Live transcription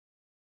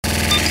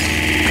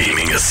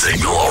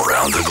signal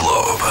around the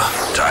globe.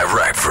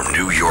 Direct from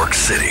New York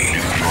City.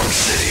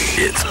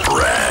 It's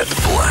Brad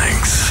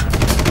Blanks.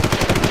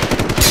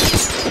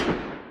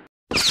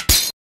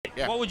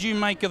 Yeah. What would you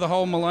make of the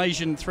whole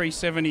Malaysian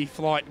 370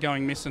 flight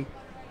going missing?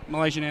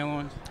 Malaysian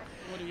Airlines.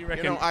 What do you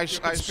reckon? You know, I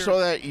saw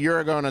that a year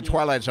ago in a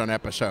Twilight Zone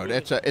episode.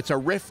 It's a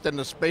rift in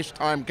the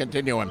space-time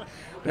continuum.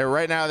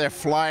 Right now they're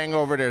flying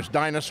over. There's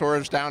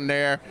dinosaurs down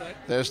there.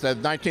 There's the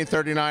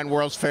 1939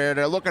 World's Fair.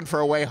 They're looking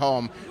for a way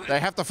home. They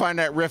have to find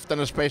that rift in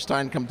the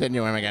space-time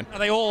continuum again. Are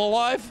they all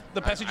alive,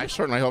 the passengers? I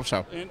certainly hope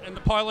so. And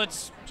the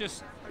pilots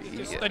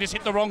they just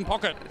hit the wrong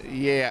pocket.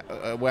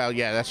 Yeah, well,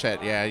 yeah, that's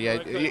it. Yeah.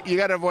 You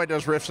got to avoid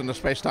those rifts in the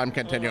space-time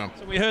continuum.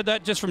 So we heard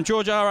that just from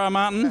George R.R.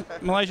 Martin,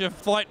 Malaysia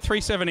Flight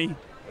 370,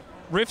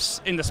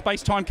 rifts in the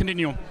space-time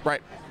continuum.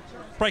 Right.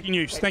 Breaking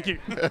news. Thank you.